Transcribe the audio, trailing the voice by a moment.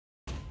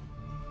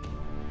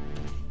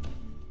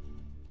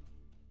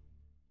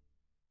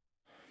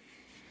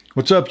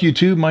What's up,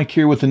 YouTube? Mike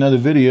here with another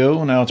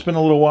video. Now, it's been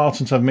a little while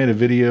since I've made a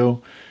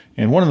video,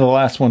 and one of the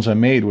last ones I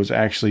made was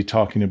actually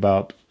talking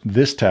about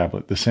this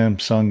tablet, the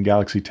Samsung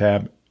Galaxy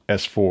Tab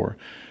S4.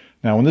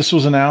 Now, when this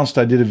was announced,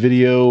 I did a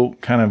video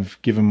kind of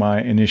giving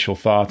my initial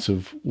thoughts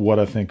of what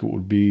I think it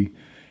would be,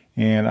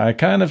 and I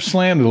kind of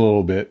slammed it a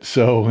little bit.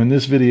 So in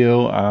this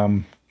video,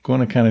 I'm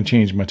going to kind of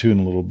change my tune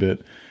a little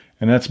bit,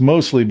 and that's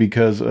mostly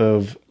because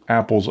of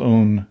Apple's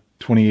own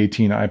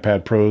 2018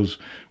 iPad Pros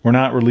were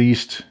not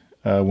released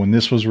when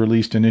this was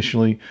released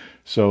initially.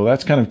 So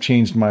that's kind of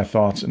changed my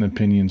thoughts and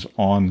opinions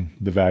on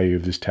the value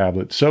of this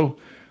tablet. So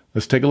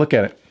let's take a look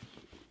at it.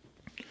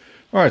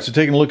 All right, so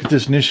taking a look at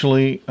this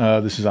initially,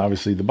 this is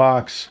obviously the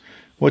box.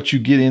 What you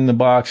get in the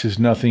box is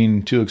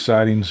nothing too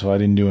exciting, so I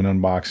didn't do an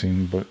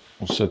unboxing, but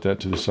we'll set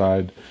that to the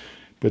side.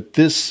 But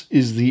this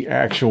is the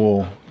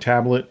actual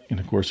tablet, and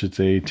of course it's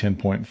a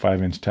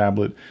 10.5-inch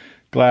tablet.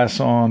 Glass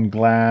on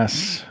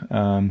glass,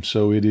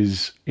 so it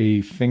is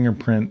a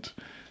fingerprint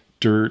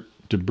dirt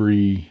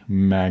debris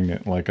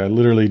magnet. Like, I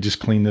literally just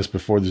cleaned this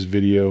before this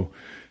video,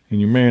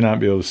 and you may not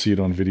be able to see it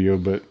on video,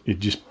 but it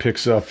just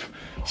picks up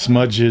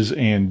smudges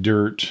and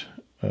dirt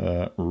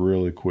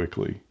really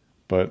quickly.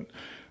 But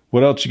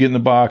what else you get in the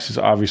box is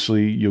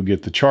obviously you'll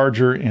get the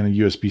charger and a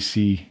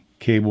USB-C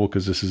cable,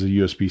 because this is a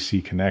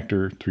USB-C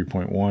connector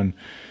 3.1,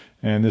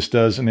 and this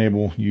does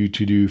enable you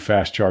to do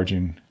fast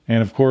charging.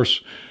 And of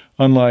course,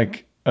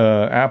 unlike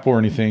Apple or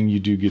anything,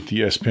 you do get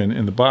the S Pen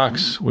in the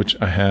box, which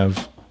I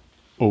have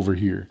over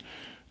here.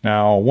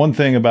 Now, one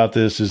thing about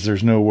this is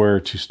there's nowhere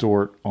to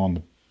store it on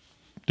the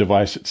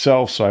device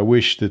itself, so I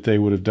wish that they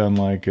would have done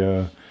like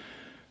the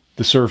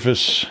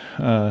Surface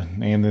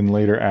and then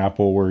later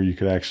Apple, where you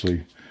could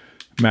actually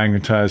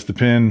magnetize the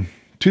pen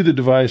to the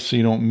device so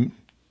you don't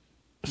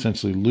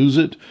essentially lose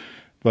it.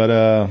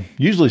 But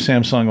usually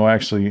Samsung will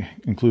actually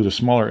include a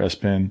smaller S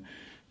Pen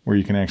where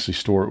you can actually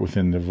store it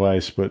within the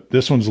device, but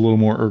this one's a little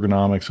more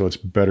ergonomic, so it's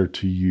better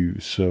to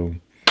use. So,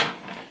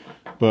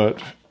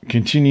 but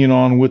continuing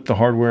on with the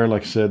hardware,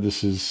 like I said,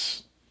 this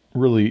is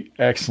really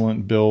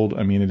excellent build.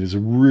 I mean, it is a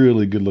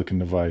really good looking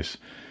device,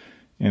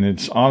 and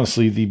it's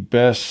honestly the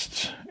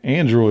best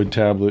Android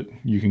tablet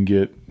you can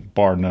get,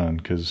 bar none,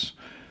 because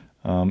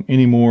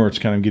anymore it's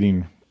kind of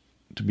getting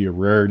to be a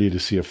rarity to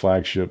see a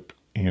flagship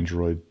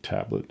Android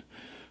tablet.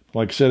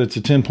 Like I said, it's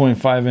a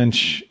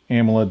 10.5-inch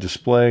AMOLED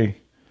display.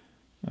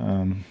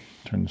 Turn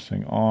this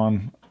thing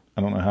on.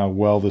 I don't know how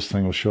well this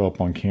thing will show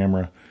up on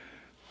camera,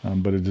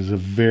 but it is a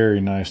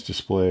very nice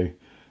display.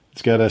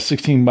 It's got a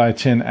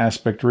 16:10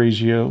 aspect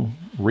ratio.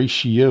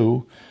 As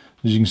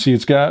you can see,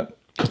 it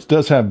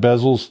does have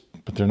bezels,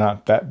 but they're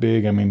not that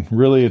big. I mean,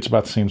 really, it's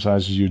about the same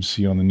size as you'd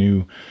see on the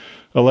new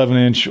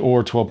 11-inch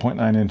or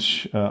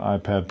 12.9-inch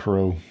iPad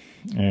Pro,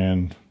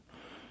 and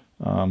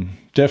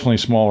definitely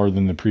smaller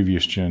than the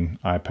previous gen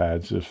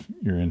iPads if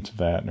you're into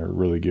that or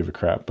really give a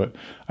crap. But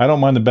I don't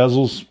mind the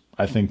bezels.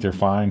 I think they're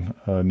fine.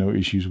 No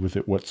issues with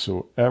it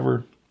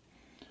whatsoever.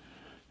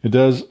 It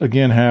does,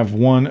 again, have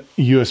one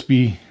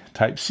USB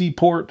Type-C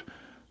port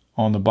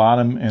on the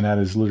bottom, and that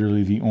is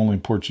literally the only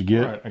port you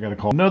get. All right, I got to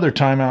call another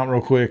timeout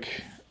real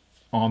quick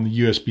on the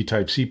USB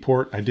Type-C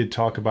port. I did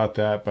talk about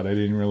that, but I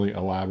didn't really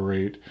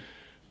elaborate.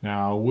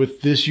 Now,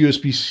 with this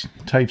USB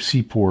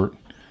Type-C port,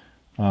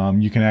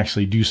 you can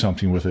actually do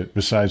something with it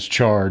besides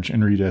charge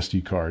and read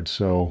SD cards.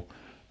 So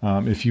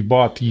if you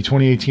bought the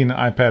 2018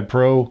 iPad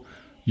Pro,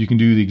 you can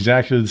do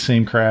exactly the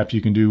same crap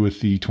you can do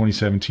with the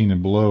 2017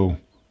 and below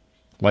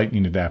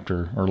Lightning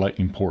adapter or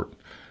Lightning port.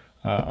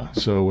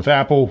 So with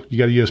Apple, you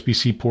got a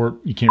USB-C port.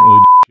 You can't really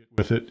do shit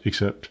with it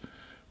except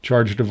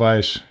charge your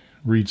device,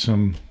 read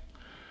some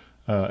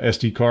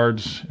SD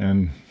cards,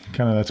 and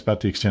kind of that's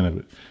about the extent of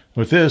it.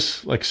 With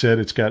this, like I said,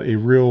 it's got a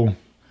real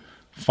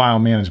file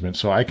management.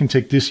 So I can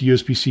take this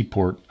USB-C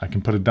port, I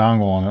can put a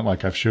dongle on it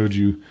like I've showed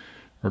you,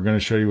 or going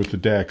to show you with the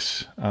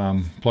DeX,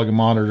 plug a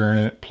monitor in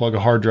it, plug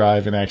a hard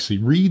drive, and actually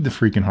read the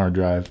freaking hard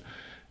drive,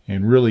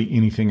 and really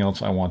anything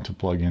else I want to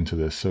plug into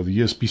this. So the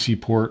USB-C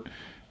port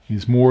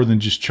is more than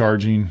just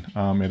charging.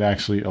 It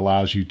actually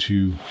allows you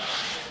to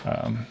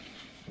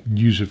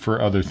use it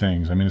for other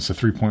things. I mean, it's a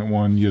 3.1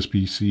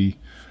 USB-C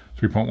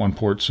 3.1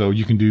 port, so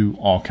you can do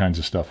all kinds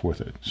of stuff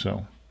with it.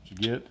 So you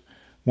get.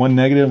 One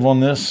negative on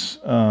this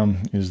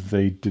is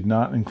they did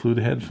not include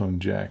a headphone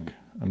jack.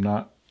 I'm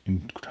not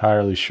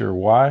entirely sure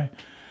why,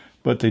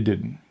 but they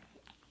didn't.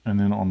 And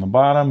then on the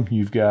bottom,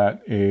 you've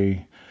got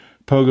a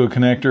Pogo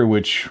connector,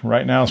 which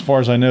right now, as far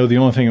as I know, the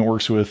only thing it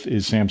works with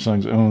is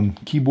Samsung's own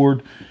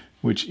keyboard,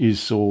 which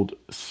is sold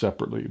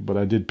separately. But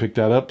I did pick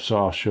that up, so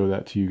I'll show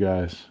that to you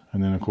guys.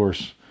 And then, of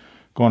course,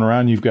 going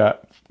around, you've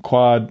got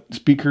quad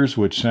speakers,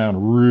 which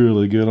sound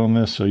really good on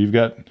this. So you've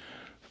got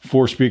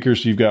 4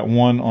 speakers, so you've got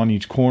one on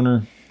each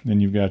corner. Then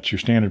you've got your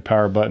standard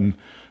power button,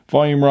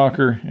 volume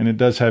rocker, and it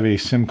does have a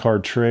SIM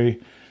card tray.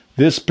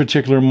 This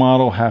particular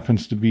model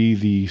happens to be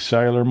the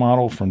cellular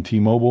model from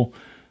T-Mobile,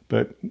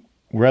 but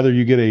whether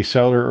you get a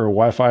cellular or a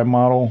Wi-Fi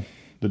model,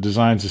 the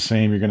design's the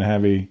same. You're going to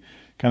have a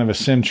kind of a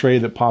SIM tray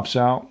that pops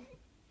out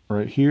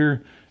right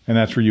here, and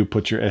that's where you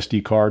put your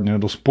SD card, and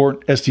it'll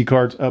support SD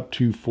cards up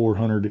to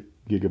 400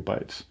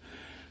 gigabytes.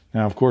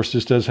 Now, of course,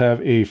 this does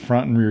have a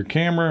front and rear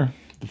camera.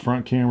 The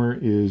front camera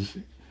is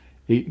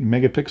 8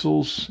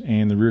 megapixels,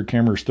 and the rear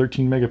camera is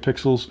 13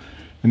 megapixels.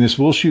 And this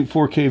will shoot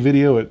 4K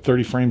video at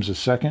 30 frames a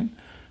second.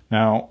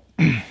 Now,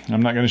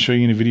 I'm not going to show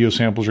you any video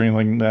samples or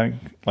anything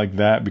like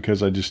that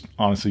because I just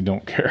honestly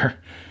don't care.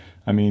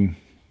 I mean,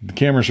 the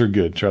cameras are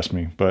good, trust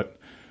me. But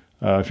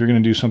if you're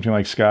going to do something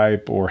like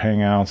Skype or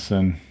Hangouts,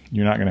 then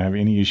you're not going to have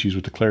any issues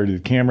with the clarity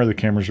of the camera. The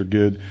cameras are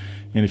good.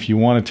 And if you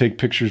want to take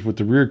pictures with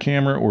the rear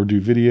camera or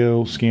do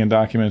video, scan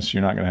documents,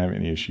 you're not going to have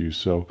any issues.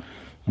 So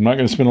I'm not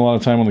going to spend a lot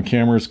of time on the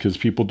cameras because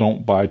people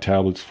don't buy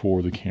tablets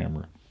for the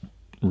camera,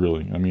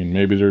 really. I mean,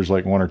 maybe there's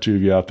like one or two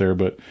of you out there,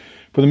 but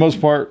for the most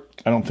part,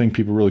 I don't think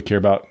people really care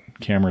about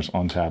cameras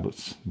on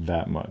tablets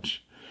that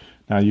much.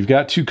 Now, you've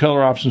got two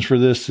color options for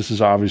this. This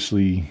is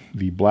obviously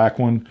the black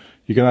one.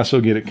 You can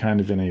also get it kind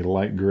of in a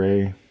light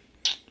gray.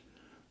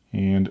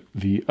 And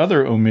the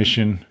other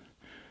omission,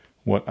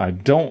 what I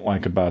don't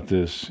like about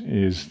this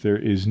is there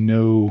is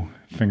no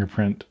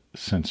fingerprint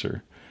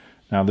sensor.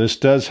 Now, this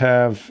does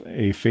have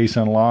a face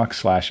unlock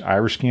 /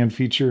 iris scan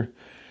feature,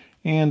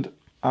 and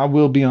I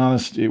will be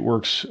honest, it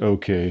works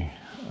okay.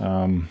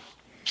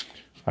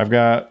 I've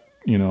got,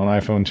 an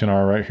iPhone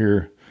XR right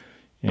here,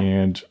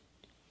 and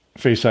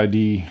Face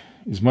ID,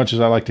 as much as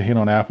I like to hit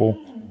on Apple,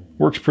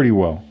 works pretty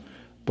well.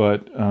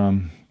 But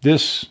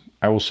this,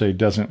 I will say,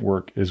 doesn't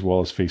work as well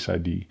as Face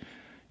ID.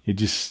 It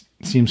just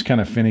seems kind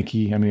of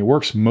finicky. I mean, it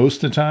works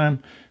most of the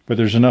time, but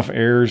there's enough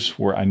errors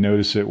where I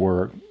notice it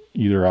where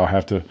either I'll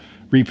have to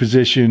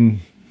reposition,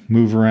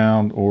 move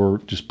around, or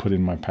just put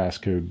in my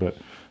passcode. But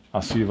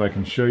I'll see if I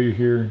can show you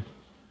here.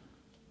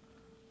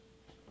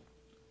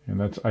 And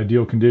that's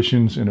ideal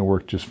conditions, and it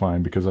worked just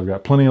fine because I've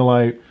got plenty of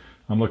light.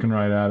 I'm looking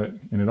right at it,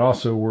 and it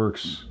also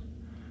works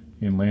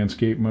in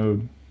landscape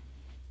mode.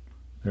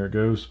 There it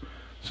goes.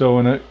 So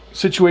in a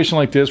situation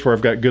like this where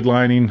I've got good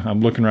lighting,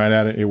 I'm looking right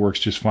at it, it works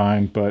just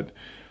fine. But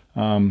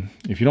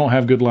if you don't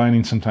have good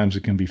lighting, sometimes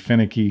it can be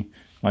finicky.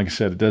 Like I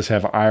said, it does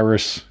have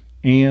iris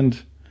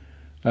and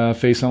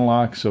face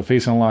unlock. So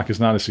face unlock is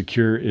not as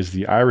secure as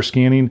the iris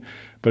scanning,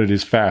 but it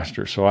is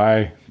faster. So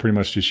I pretty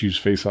much just use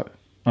face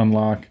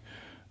unlock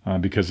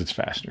because it's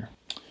faster.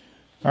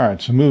 All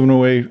right, so moving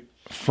away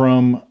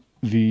from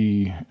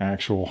the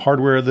actual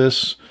hardware of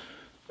this,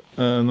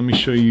 let me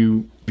show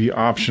you the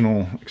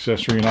optional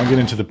accessory, and I'll get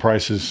into the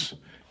prices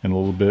in a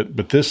little bit.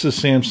 But this is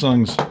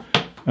Samsung's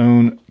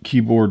own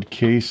keyboard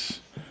case,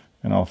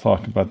 and I'll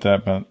talk about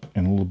that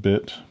in a little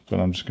bit. But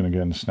I'm just going to go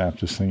ahead and snap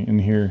this thing in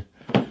here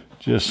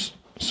just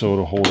so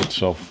it'll hold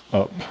itself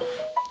up.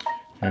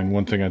 And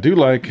one thing I do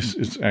like is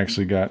it's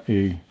actually got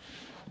a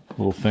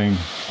little thing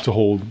to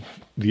hold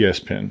the S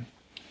Pen.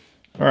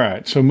 All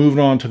right, so moving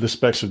on to the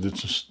specs of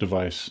this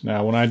device.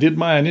 Now, when I did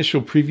my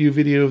initial preview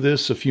video of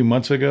this a few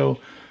months ago,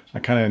 I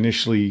kind of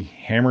initially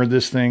hammered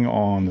this thing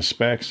on the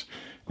specs.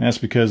 And that's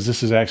because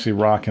this is actually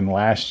rocking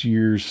last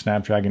year's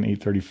Snapdragon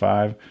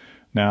 835.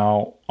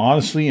 Now,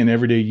 honestly, in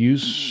everyday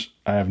use,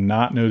 I have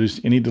not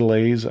noticed any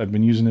delays. I've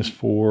been using this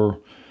for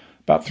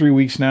about 3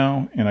 weeks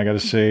now, and I got to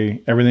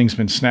say, everything's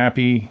been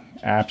snappy.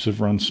 Apps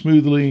have run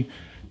smoothly.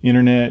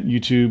 Internet,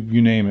 YouTube,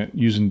 you name it.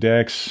 Using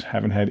DeX,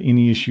 haven't had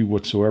any issue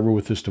whatsoever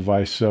with this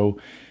device. So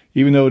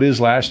even though it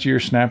is last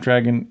year's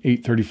Snapdragon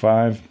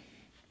 835,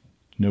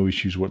 no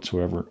issues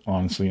whatsoever,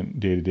 honestly, in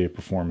day-to-day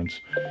performance.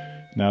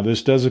 Now,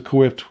 this does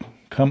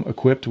come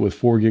equipped with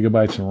 4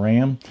 gigabytes of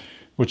RAM,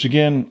 which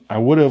again, I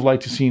would have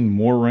liked to seen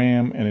more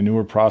RAM and a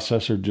newer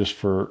processor just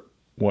for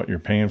what you're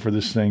paying for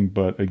this thing.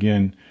 But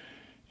again,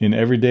 in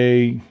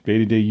everyday,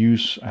 day-to-day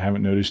use, I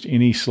haven't noticed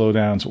any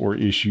slowdowns or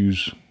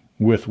issues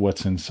with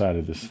what's inside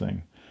of this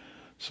thing.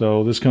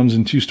 So this comes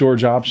in 2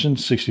 storage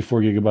options,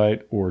 64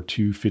 gigabyte or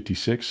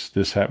 256.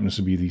 This happens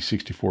to be the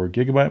 64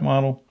 gigabyte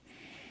model.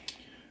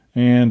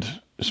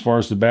 And as far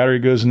as the battery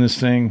goes in this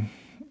thing,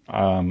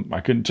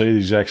 I couldn't tell you the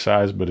exact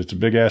size, but it's a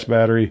big ass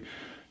battery.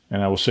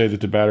 And I will say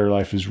that the battery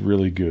life is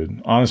really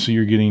good. Honestly,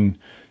 you're getting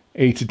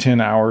 8 to 10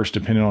 hours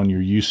depending on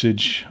your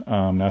usage.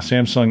 Now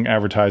Samsung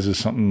advertises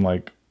something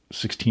like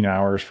 16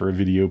 hours for a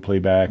video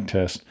playback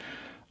test.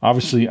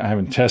 Obviously, I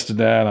haven't tested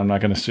that. I'm not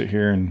going to sit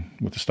here and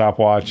with the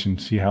stopwatch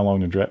and see how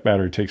long the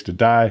battery takes to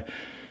die.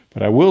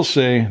 But I will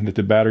say that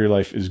the battery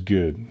life is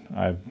good.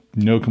 I have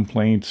no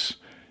complaints.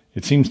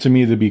 It seems to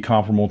me to be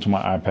comparable to my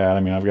iPad.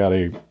 I mean, I've got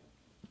a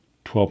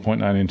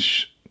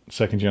 12.9-inch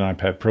second-gen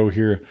iPad Pro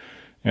here,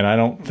 and I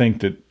don't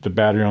think that the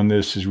battery on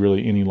this is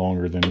really any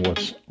longer than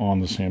what's on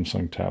the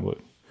Samsung tablet.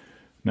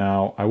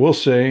 Now, I will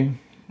say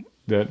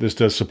that this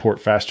does support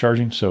fast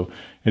charging, so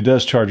it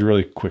does charge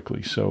really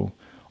quickly. So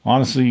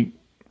honestly,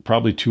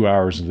 probably 2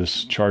 hours of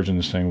this charging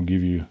this thing will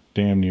give you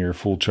damn near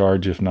full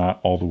charge, if not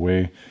all the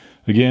way.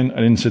 Again, I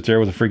didn't sit there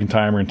with a freaking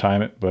timer and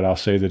time it, but I'll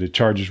say that it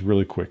charges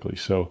really quickly.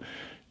 So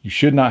you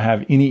should not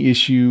have any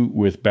issue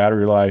with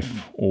battery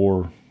life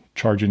or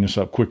charging this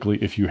up quickly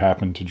if you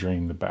happen to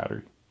drain the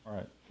battery. All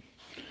right.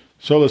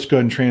 So let's go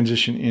ahead and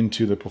transition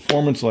into the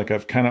performance. Like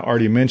I've kind of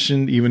already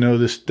mentioned, even though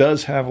this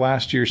does have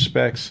last year's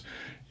specs,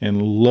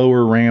 and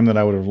lower RAM that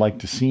I would have liked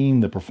to seen,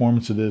 the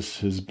performance of this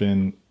has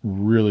been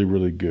really,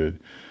 really good.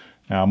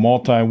 Now,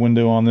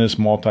 multi-window on this,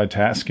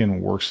 multitasking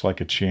works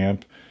like a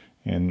champ,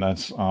 and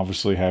that's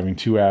obviously having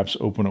 2 apps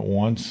open at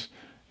once.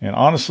 And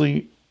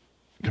honestly,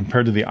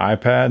 compared to the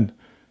iPad,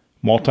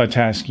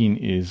 multitasking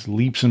is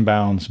leaps and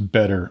bounds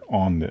better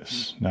on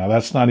this. Now,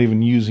 that's not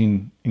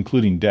even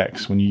including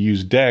DeX. When you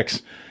use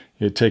DeX,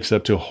 it takes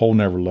up to a whole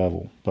nother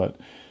level. But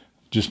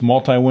just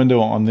multi-window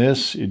on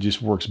this, it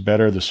just works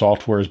better. The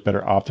software is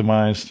better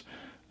optimized.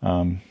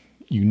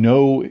 You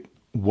know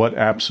what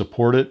apps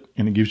support it,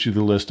 and it gives you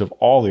the list of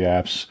all the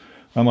apps.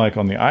 Unlike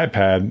on the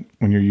iPad,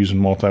 when you're using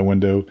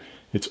multi-window,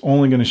 it's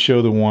only going to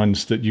show the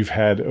ones that you've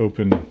had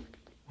open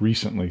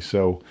recently.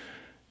 So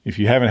if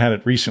you haven't had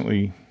it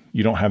recently,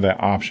 you don't have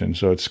that option.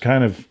 So it's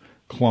kind of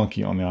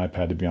clunky on the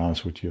iPad, to be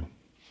honest with you.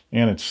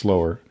 And it's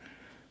slower.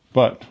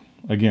 But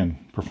again,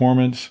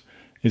 performance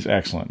is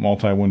excellent.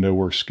 Multi-window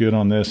works good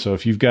on this. So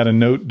if you've got a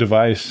Note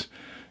device,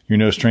 you're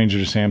no stranger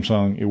to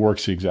Samsung. It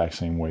works the exact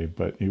same way,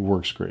 but it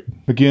works great.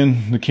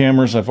 Again, the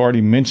cameras, I've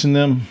already mentioned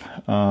them.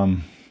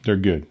 They're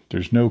good.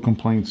 There's no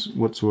complaints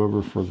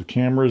whatsoever for the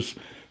cameras.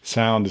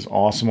 Sound is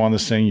awesome on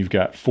this thing. You've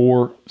got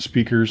 4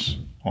 speakers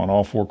on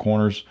all 4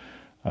 corners.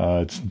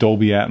 It's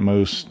Dolby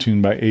Atmos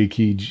tuned by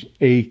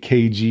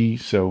AKG,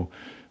 so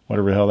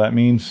whatever the hell that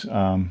means.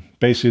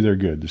 Basically, they're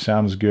good. The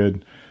sound is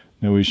good.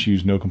 No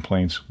issues, no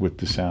complaints with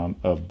the sound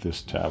of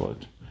this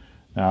tablet.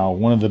 Now,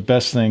 one of the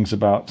best things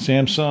about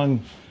Samsung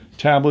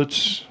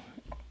tablets,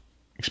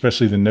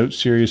 especially the Note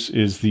series,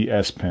 is the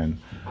S Pen.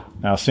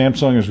 Now,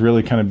 Samsung has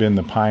really kind of been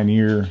the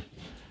pioneer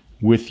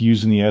with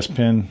using the S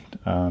Pen,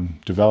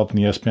 developing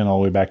the S Pen all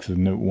the way back to the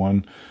Note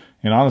 1.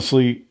 And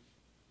honestly,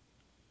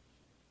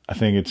 I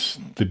think it's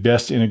the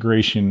best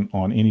integration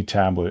on any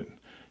tablet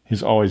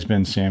has always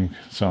been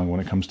Samsung when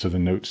it comes to the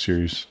Note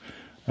series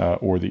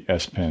or the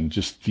S Pen.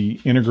 Just the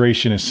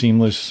integration is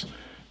seamless.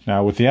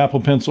 Now with the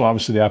Apple Pencil,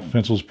 obviously the Apple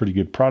Pencil is a pretty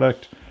good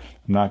product.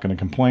 I'm not going to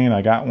complain.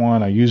 I got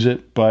one, I use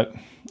it, but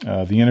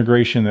the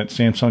integration that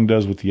Samsung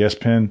does with the S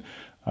Pen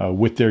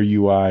with their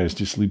UI is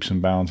just leaps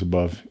and bounds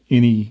above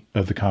any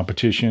of the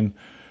competition.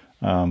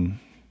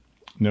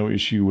 No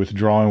issue with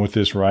drawing with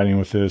this, writing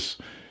with this.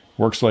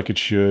 Works like it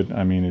should.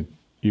 I mean,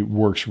 it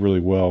works really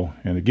well.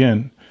 And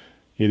again,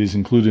 it is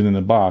included in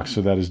the box,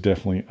 so that is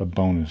definitely a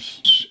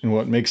bonus. And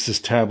what makes this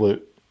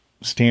tablet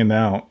stand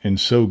out and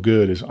so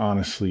good is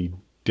honestly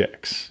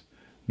DeX.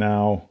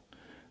 Now,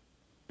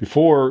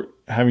 before,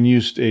 having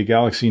used a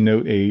Galaxy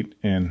Note 8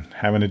 and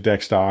having a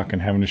DeX dock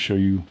and having to show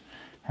you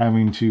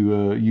having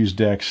to use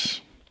DeX,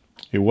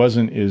 it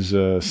wasn't as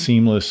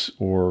seamless,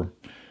 or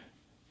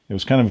it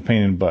was kind of a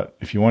pain in the butt.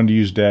 If you wanted to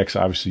use DeX,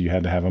 obviously you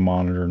had to have a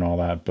monitor and all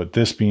that. But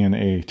this being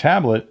a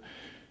tablet,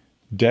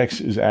 DeX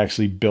is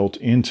actually built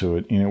into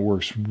it, and it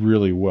works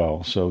really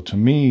well. So to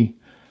me,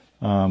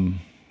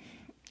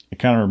 it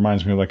kind of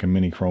reminds me of like a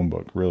mini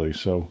Chromebook, really.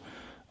 So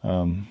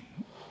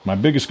my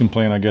biggest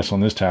complaint, I guess, on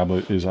this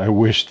tablet is I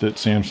wish that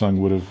Samsung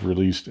would have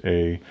released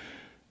a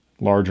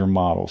larger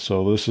model.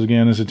 So this,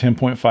 again, is a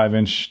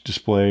 10.5-inch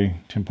display,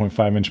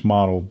 10.5-inch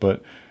model,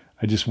 but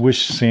I just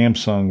wish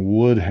Samsung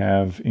would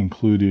have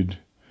included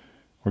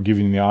or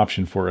given you the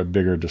option for a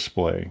bigger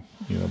display.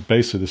 You know,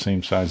 basically the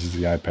same size as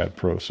the iPad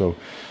Pro. So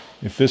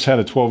if this had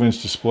a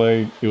 12-inch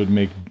display, it would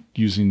make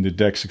using the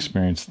DeX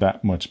experience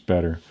that much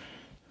better.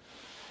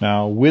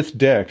 Now, with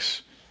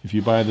DeX, if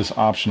you buy this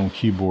optional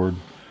keyboard,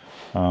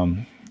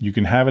 you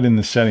can have it in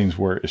the settings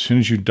where as soon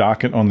as you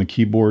dock it on the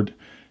keyboard,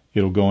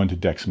 it'll go into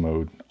DeX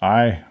mode.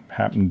 I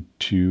happen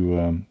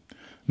to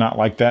not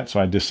like that, so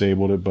I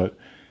disabled it, but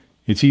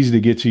it's easy to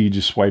get to. You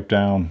just swipe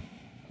down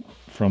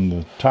from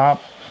the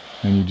top,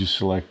 and you just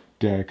select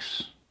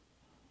DeX,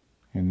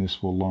 and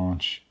this will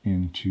launch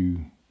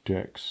into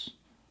DeX.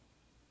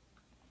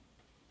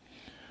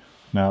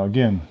 Now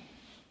again,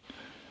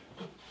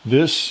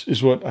 this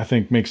is what I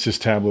think makes this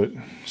tablet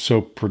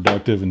so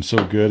productive and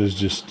so good, is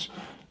just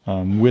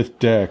with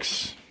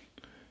DeX,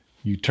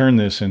 you turn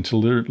this into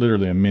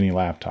literally a mini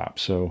laptop.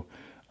 So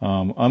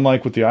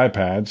unlike with the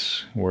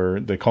iPads, where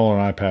they call it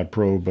an iPad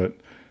Pro, but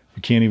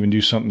you can't even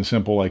do something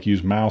simple like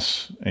use a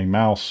mouse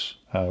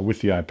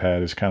with the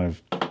iPad is kind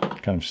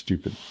of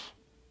stupid.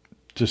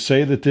 To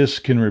say that this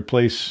can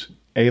replace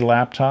a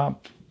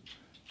laptop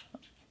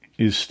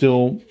is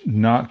still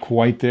not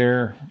quite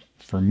there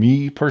for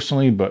me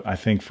personally, but I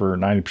think for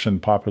 90% of the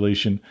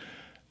population,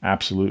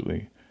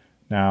 absolutely.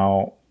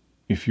 Now,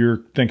 if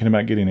you're thinking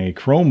about getting a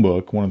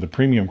Chromebook, one of the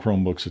premium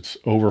Chromebooks, it's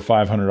over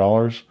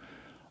 $500,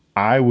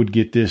 I would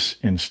get this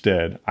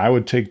instead. I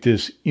would take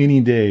this any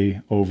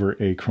day over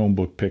a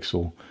Chromebook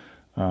Pixel,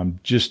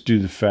 just due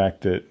to the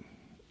fact that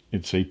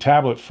it's a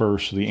tablet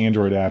first, so the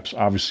Android apps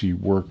obviously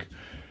work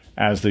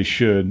as they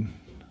should,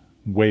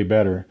 way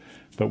better.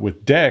 But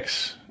with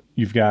DeX,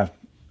 you've got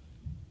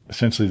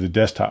essentially the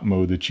desktop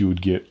mode that you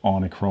would get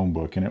on a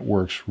Chromebook, and it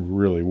works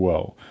really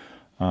well.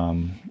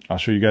 I'll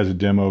show you guys a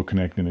demo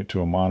connecting it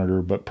to a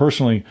monitor, but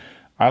personally,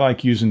 I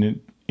like using it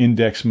in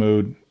DeX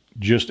mode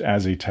just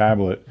as a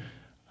tablet.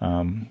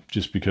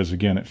 just because,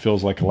 again, it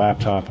feels like a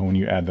laptop, and when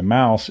you add the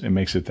mouse, it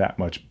makes it that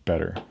much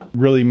better.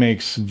 Really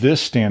makes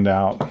this stand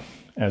out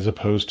as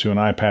opposed to an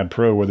iPad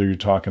Pro, whether you're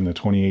talking the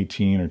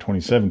 2018 or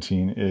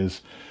 2017,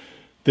 is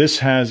this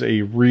has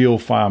a real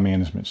file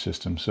management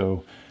system.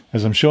 So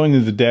as I'm showing you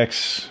the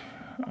DeX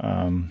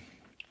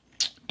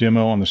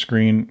demo on the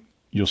screen,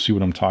 you'll see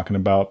what I'm talking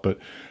about. But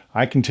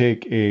I can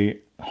take a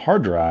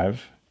hard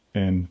drive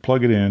and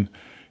plug it in,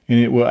 and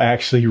it will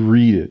actually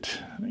read it.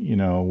 You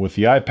know, with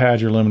the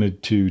iPad, you're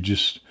limited to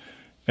just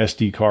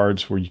SD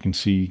cards where you can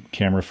see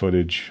camera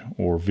footage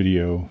or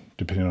video,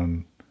 depending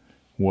on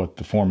what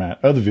the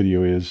format of the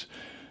video is.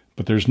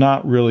 But there's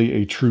not really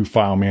a true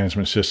file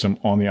management system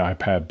on the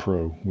iPad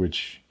Pro,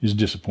 which is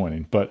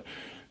disappointing. But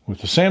with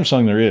the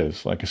Samsung, there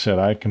is. Like I said,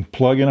 I can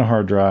plug in a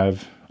hard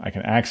drive. I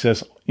can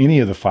access any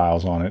of the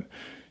files on it.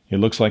 It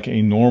looks like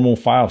a normal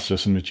file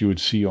system that you would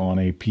see on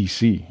a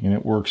PC, and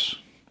it works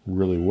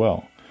really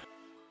well.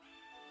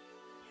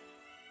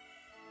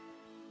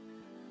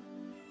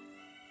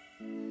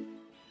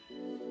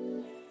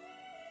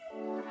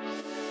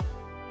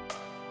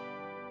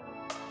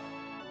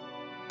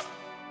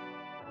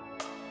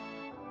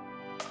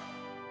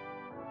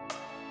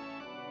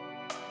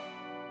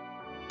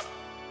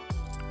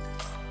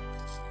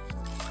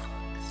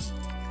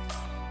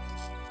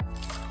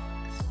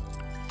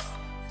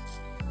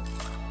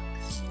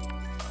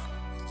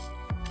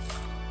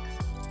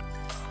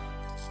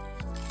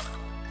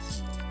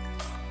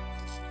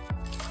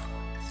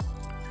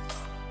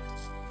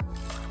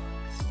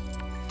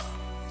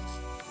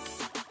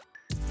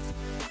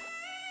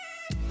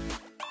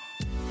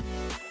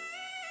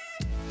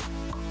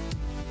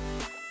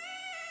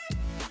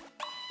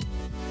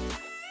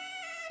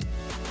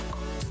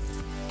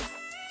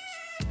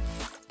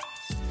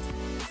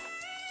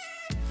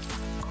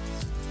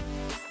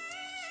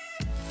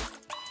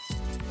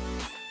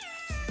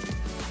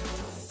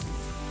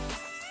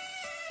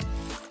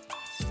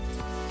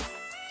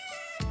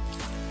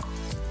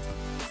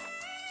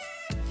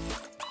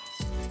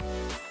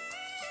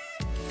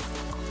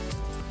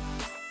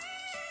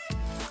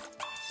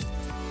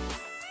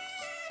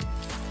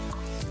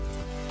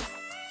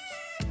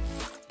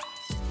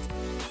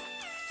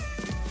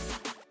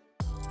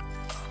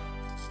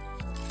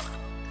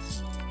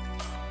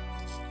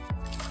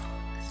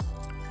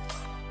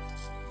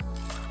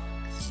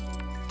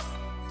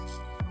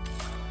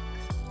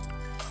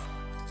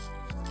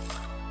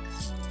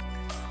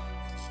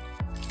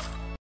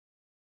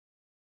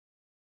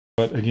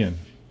 But again,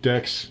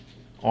 DeX,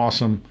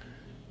 awesome.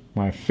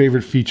 My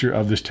favorite feature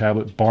of this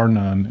tablet, bar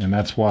none, and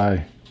that's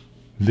why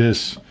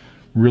this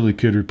really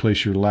could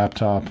replace your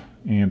laptop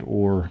and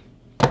or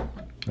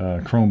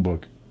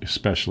Chromebook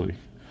especially.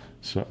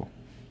 So,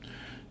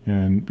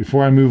 and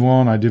before I move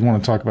on, I did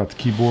want to talk about the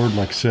keyboard.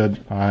 Like I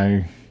said,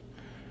 I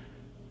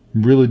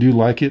really do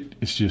like it.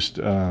 It's just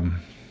the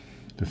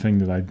thing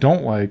that I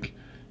don't like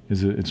is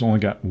that it's only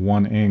got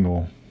one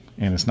angle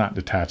and it's not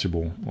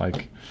detachable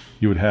like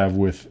you would have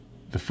with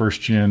the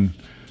first gen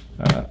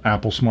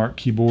Apple Smart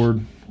keyboard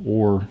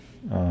or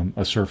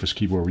a Surface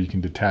keyboard where you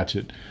can detach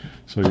it.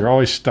 So you're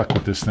always stuck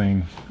with this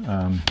thing,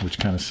 which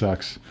kind of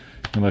sucks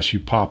unless you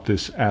pop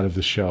this out of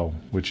the shell,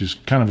 which is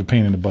kind of a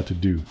pain in the butt to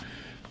do.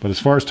 But as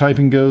far as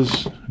typing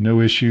goes,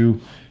 no issue.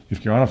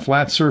 If you're on a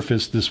flat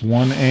surface, this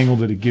one angle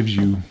that it gives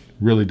you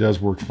really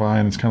does work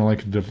fine. It's kind of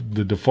like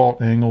the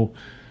default angle.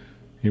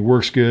 It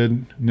works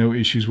good, no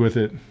issues with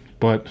it,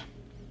 but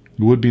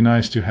it would be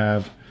nice to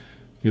have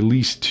at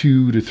least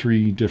 2 to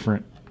 3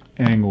 different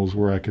angles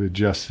where I could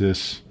adjust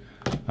this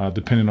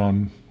depending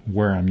on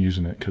where I'm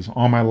using it. Because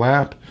on my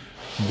lap,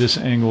 this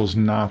angle is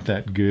not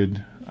that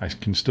good. I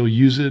can still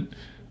use it.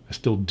 I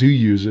still do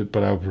use it,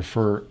 but I would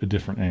prefer a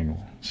different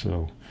angle.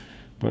 So,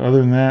 but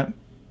other than that,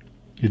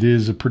 it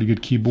is a pretty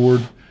good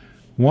keyboard.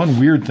 One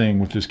weird thing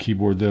with this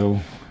keyboard though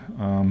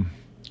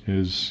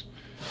is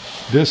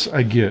this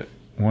I get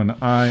when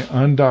I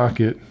undock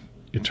it,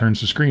 it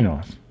turns the screen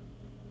off.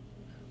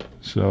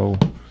 So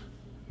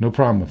no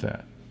problem with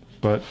that.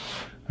 But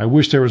I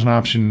wish there was an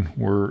option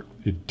where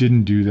it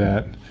didn't do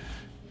that.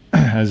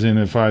 As in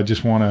if I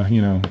just want to,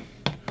 you know,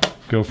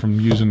 go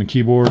from using the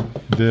keyboard,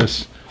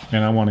 this,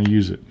 and I want to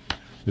use it,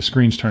 the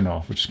screen's turned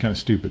off, which is kind of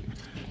stupid.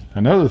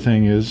 Another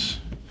thing is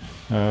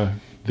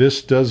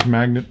this does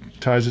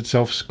magnetize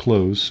itself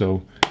closed,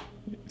 so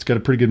it's got a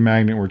pretty good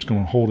magnet where it's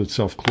going to hold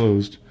itself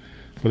closed.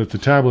 But if the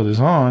tablet is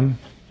on,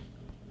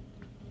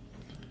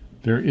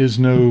 there is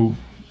no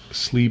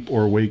sleep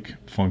or wake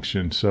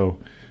function. So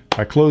if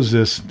I close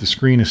this, the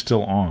screen is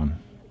still on.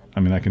 I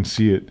mean, I can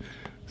see it.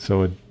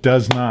 So it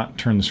does not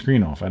turn the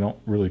screen off. I don't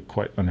really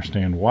quite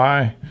understand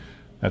why.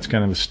 That's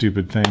kind of a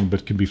stupid thing,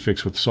 but can be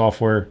fixed with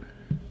software.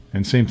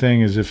 And same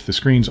thing as if the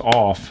screen's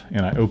off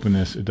and I open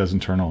this, it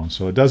doesn't turn on.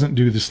 So it doesn't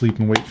do the sleep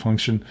and wake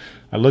function.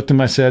 I looked in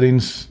my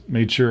settings,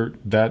 made sure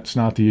that's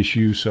not the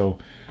issue. So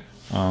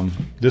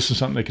this is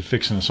something they could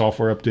fix in a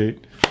software update.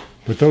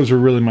 But those are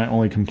really my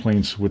only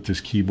complaints with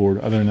this keyboard.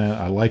 Other than that,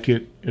 I like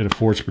it. It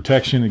affords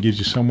protection. It gives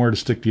you somewhere to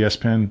stick the S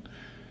Pen.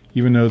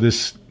 Even though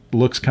this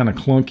looks kind of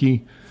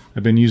clunky,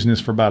 I've been using this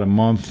for about a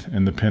month,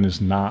 and the pen is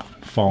not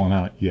falling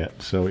out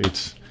yet. So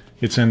it's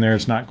in there.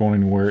 It's not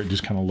going anywhere. It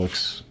just kind of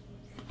looks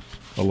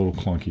a little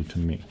clunky to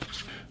me.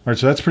 All right,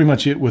 so that's pretty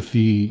much it with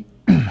the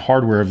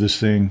hardware of this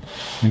thing,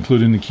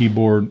 including the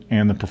keyboard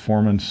and the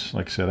performance.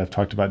 Like I said, I've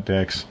talked about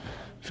DeX.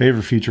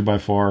 Favorite feature by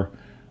far.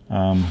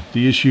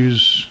 The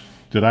issues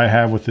that I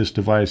have with this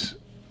device,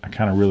 I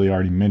kind of really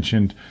already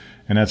mentioned,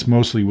 and that's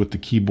mostly with the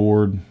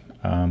keyboard,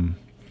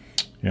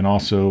 and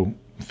also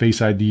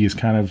Face ID is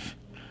kind of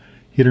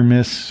hit or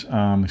miss,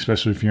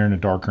 especially if you're in a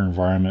darker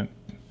environment.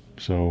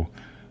 So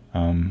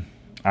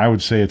I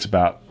would say it's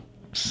about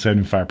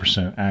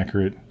 75%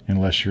 accurate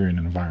unless you're in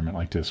an environment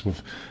like this.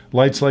 With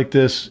lights like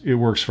this, it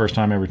works first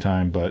time every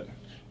time, but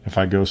if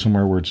I go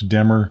somewhere where it's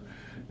dimmer,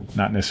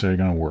 not necessarily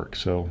going to work.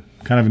 So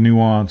kind of a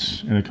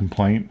nuance and a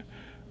complaint.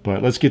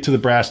 But let's get to the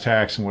brass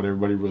tacks and what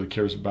everybody really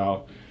cares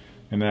about,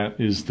 and that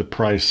is the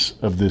price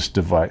of this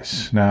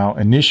device. Now,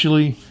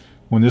 initially,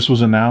 when this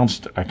was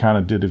announced, I kind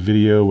of did a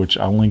video, which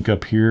I'll link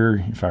up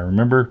here if I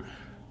remember,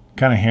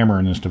 kind of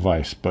hammering this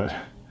device, but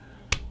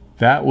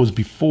that was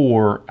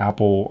before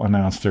Apple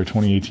announced their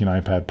 2018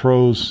 iPad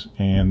Pros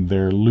and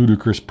their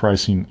ludicrous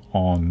pricing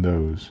on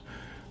those.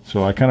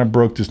 So I kind of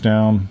broke this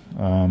down.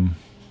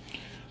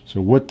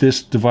 So what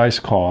this device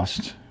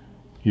costs,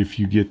 if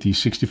you get the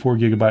 64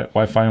 gigabyte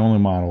Wi-Fi only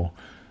model,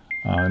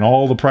 and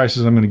all the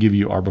prices I'm going to give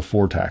you are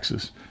before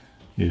taxes,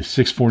 is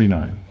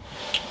 $649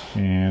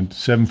 and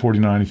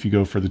 $749 if you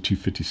go for the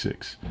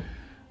 256.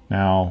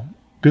 Now,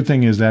 good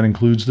thing is that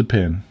includes the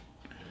pen.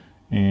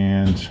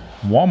 And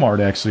Walmart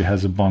actually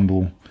has a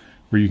bundle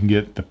where you can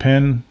get the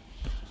pen,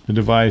 the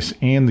device,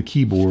 and the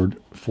keyboard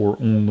for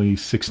only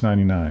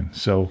 $6.99.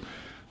 So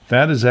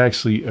that is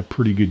actually a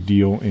pretty good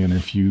deal. And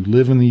if you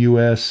live in the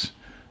US,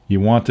 you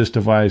want this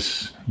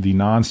device, the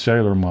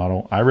non-cellular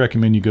model, I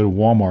recommend you go to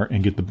Walmart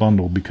and get the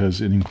bundle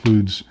because it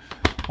includes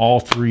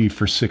all three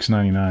for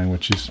 $6.99,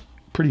 which is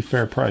pretty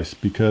fair price,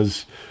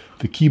 because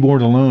the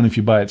keyboard alone, if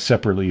you buy it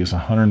separately, is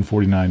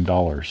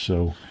 $149.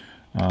 So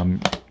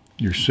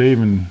you're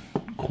saving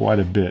quite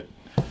a bit.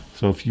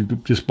 So if you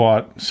just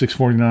bought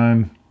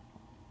 $649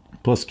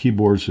 plus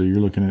keyboard, so you're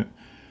looking at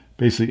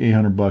basically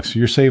 $800. So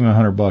you're saving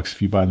 $100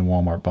 if you buy the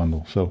Walmart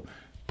bundle. So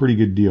pretty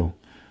good deal.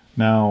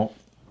 Now,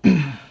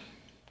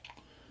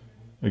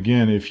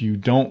 again, if you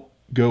don't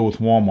go with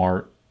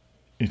Walmart,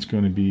 it's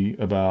going to be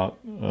about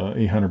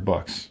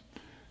 $800.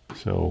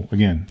 So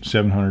again,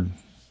 $700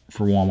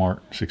 for Walmart,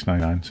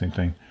 $6.99, same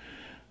thing.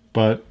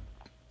 But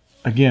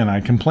again,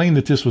 I complained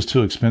that this was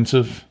too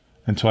expensive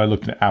until I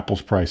looked at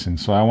Apple's pricing.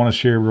 So I want to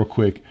share real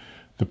quick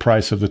the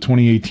price of the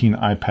 2018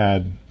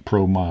 iPad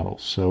Pro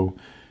models. So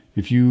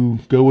if you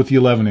go with the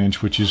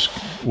 11-inch, which is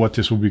what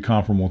this will be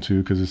comparable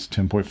to because it's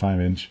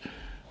 10.5 inch,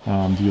 the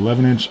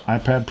 11-inch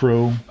iPad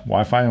Pro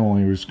Wi-Fi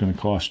only is going to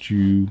cost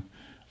you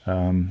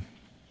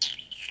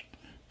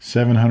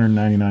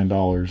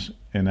 $799,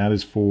 and that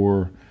is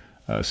for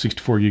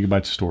 64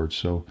 gigabytes of storage.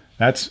 So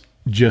that's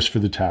just for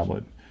the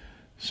tablet.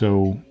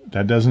 So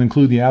that doesn't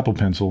include the Apple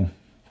Pencil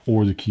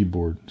or the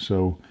keyboard.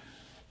 So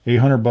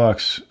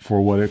 $800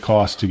 for what it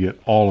costs to get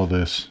all of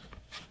this.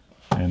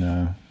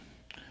 And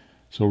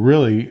so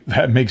really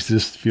that makes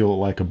this feel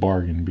like a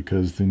bargain,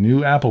 because the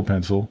new Apple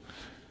Pencil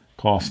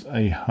cost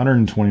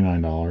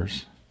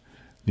 $129.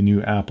 The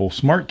new Apple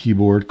Smart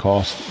Keyboard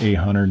cost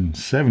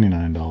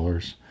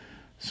 $179.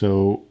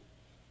 So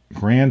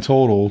grand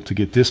total to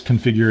get this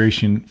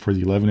configuration for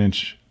the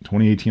 11-inch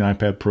 2018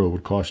 iPad Pro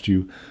would cost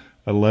you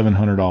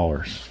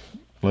 $1,100,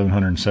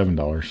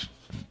 $1,107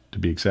 to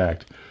be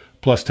exact,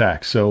 plus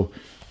tax. So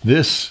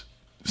this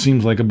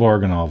seems like a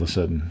bargain all of a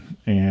sudden.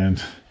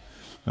 And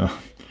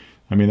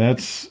I mean,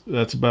 that's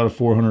about a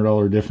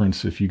 $400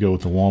 difference if you go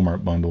with the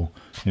Walmart bundle,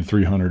 and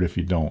 $300 if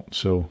you don't.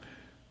 So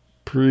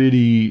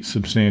pretty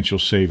substantial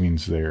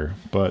savings there.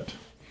 But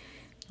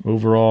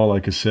overall,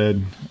 like I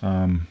said,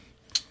 to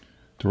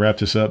wrap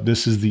this up,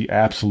 this is the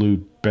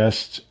absolute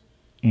best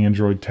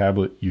Android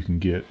tablet you can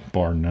get,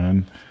 bar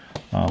none.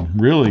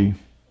 Really,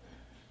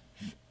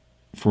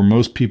 for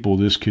most people,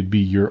 this could be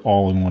your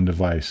all-in-one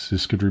device.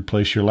 This could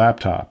replace your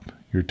laptop,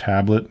 your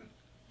tablet,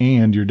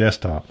 and your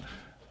desktop,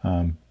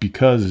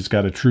 because it's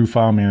got a true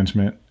file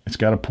management. It's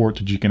got a port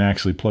that you can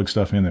actually plug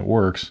stuff in that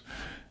works,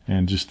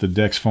 and just the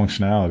DeX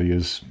functionality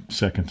is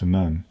second to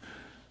none.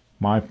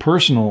 My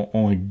personal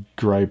only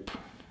gripe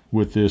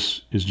with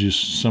this is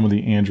just some of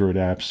the Android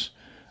apps.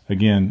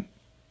 Again,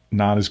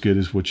 not as good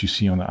as what you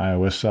see on the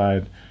iOS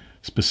side,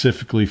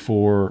 specifically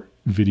for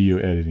video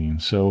editing.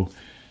 So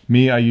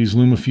me, I use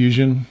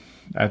LumaFusion.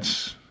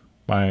 That's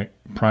my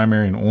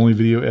primary and only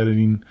video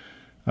editing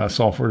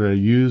software that I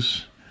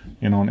use.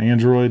 And on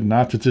Android,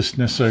 not that this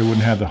necessarily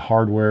wouldn't have the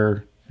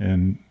hardware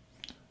and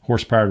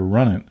horsepower to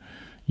run it,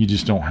 you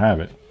just don't have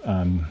it.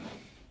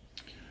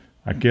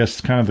 I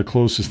guess kind of the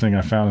closest thing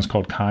I found is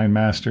called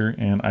KineMaster,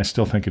 and I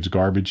still think it's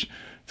garbage.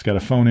 It's got a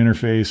phone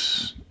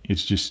interface.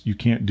 It's just, you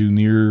can't do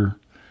near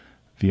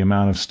the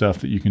amount of stuff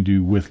that you can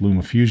do with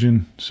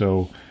LumaFusion.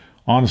 So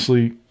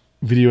honestly,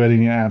 video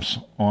editing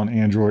apps on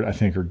Android I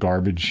think are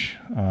garbage.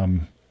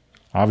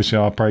 Obviously,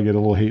 I'll probably get a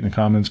little hate in the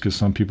comments because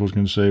some people are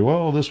going to say,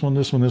 well, this one,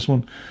 this one, this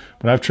one.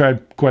 But I've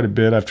tried quite a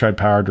bit. I've tried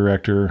Power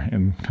Director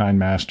and Kind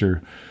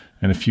Master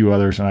and a few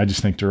others, and I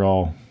just think they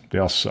all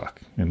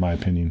suck, in my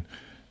opinion.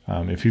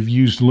 If you've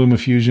used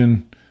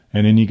LumaFusion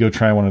and then you go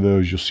try one of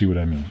those, you'll see what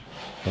I mean.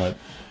 But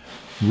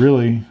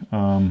really,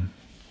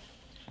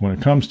 when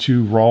it comes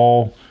to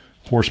raw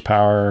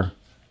horsepower,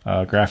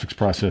 graphics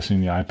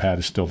processing, the iPad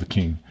is still the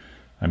king.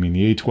 I mean,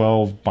 the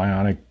A12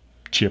 Bionic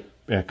Chip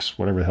X,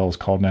 whatever the hell it's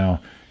called now,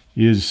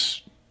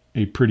 is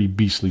a pretty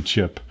beastly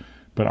chip.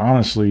 But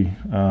honestly,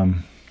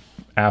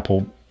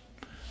 Apple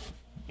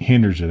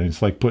hinders it.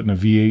 It's like putting a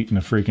V8 in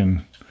a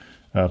freaking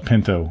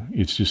Pinto.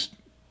 It's just,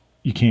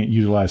 you can't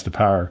utilize the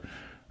power.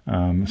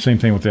 Same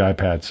thing with the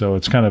iPad. So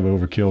it's kind of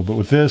overkill. But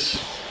with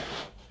this,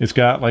 it's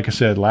got, like I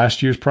said,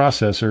 last year's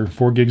processor,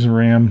 4 gigs of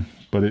RAM,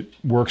 but it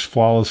works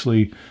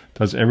flawlessly,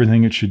 does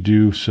everything it should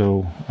do.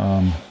 So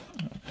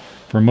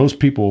for most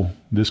people,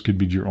 this could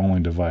be your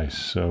only device.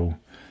 So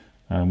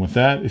with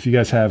that, if you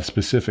guys have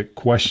specific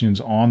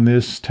questions on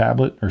this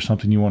tablet or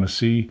something you want to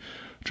see,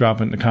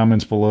 drop it in the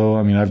comments below.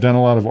 I mean, I've done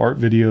a lot of art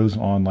videos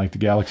on like the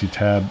Galaxy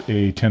Tab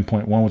A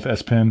 10.1 with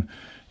S Pen,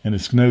 and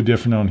it's no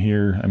different on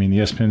here. I mean, the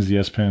S Pen is the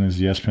S Pen is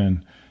the S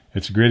Pen.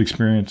 It's a great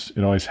experience.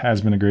 It always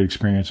has been a great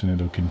experience, and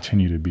it'll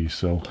continue to be.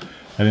 So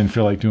I didn't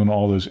feel like doing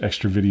all those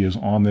extra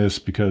videos on this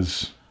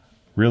because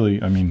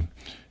really, I mean,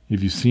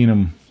 if you've seen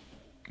them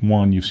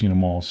one, you've seen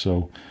them all.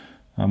 So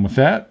with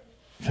that,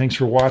 thanks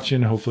for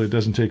watching. Hopefully it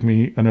doesn't take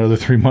me another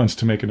 3 months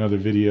to make another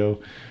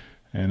video.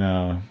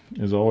 And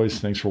as always,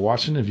 thanks for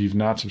watching. If you've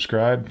not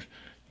subscribed,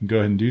 go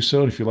ahead and do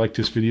so. And if you like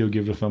this video,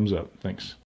 give it a thumbs up. Thanks.